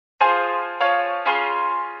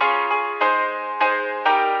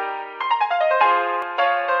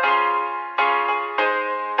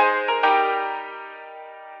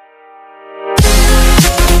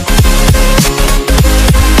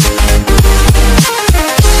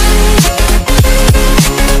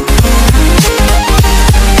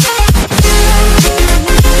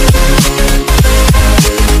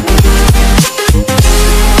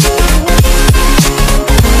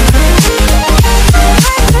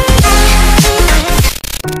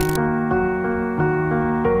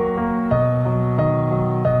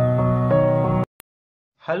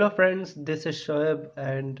Hello friends, this is Shoaib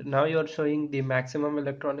and now you are showing the Maximum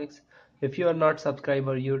Electronics. If you are not subscribed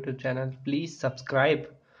our YouTube channel, please subscribe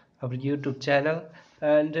our YouTube channel.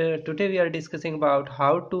 And today we are discussing about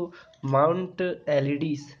how to mount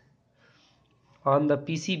LEDs on the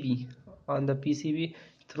PCB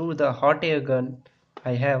through the hot air gun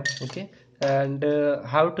I have, okay, and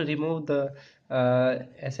how to remove the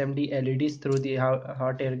SMD LEDs through the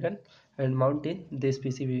hot air gun and mount in this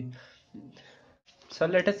PCB. So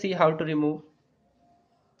let us see how to remove.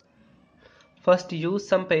 First use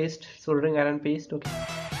some paste, soldering iron paste, okay.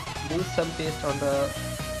 Use some paste on the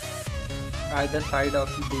either side of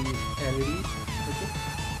the LEDs, okay.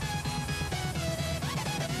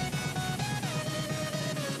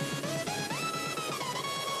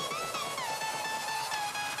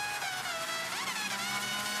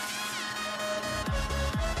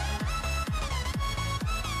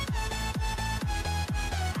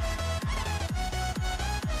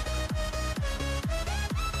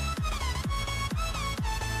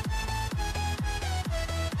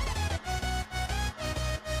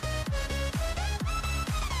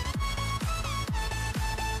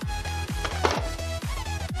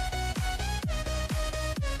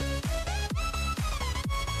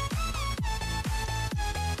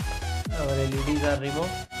 Our LEDs are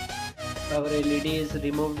removed. Our LED is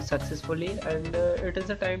removed successfully, and it is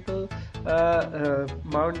a time to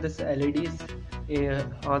mount this LEDs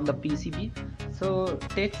on the PCB. So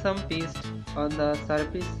take some paste on the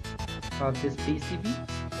surface of this PCB,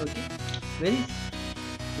 okay, very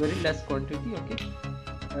very less quantity, okay.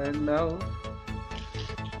 And now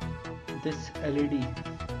this LED,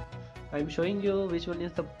 I'm showing you which one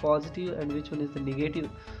is the positive and which one is the negative.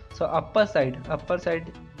 So upper side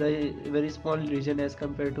the very small region as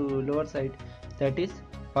compared to lower side, that is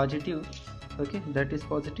positive, okay, that is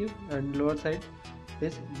positive, and lower side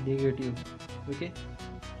is negative, okay.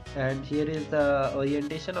 And here is the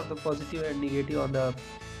orientation of the positive and negative on the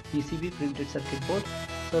PCB printed circuit board.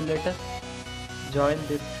 So let us join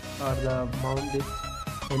this or the mount this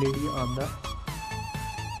LED on the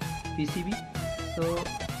PCB. So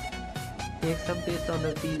take some paste on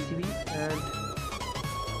the PCB and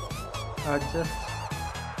adjust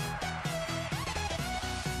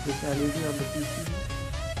this LED on the PCB,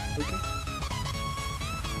 okay,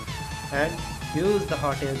 and use the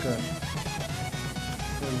hot air gun.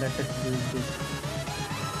 So let us use this.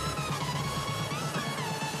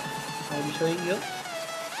 I am showing you.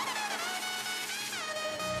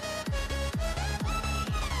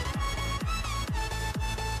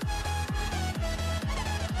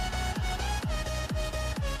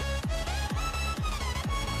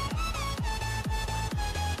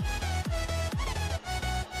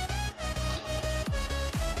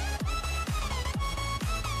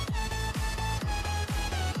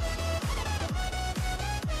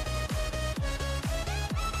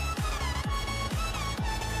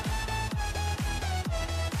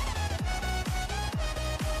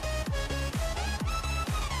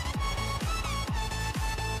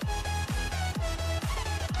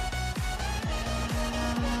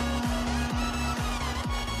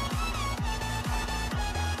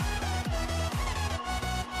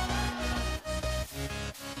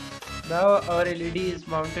 Now our LED is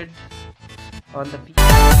mounted on the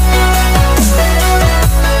PCB.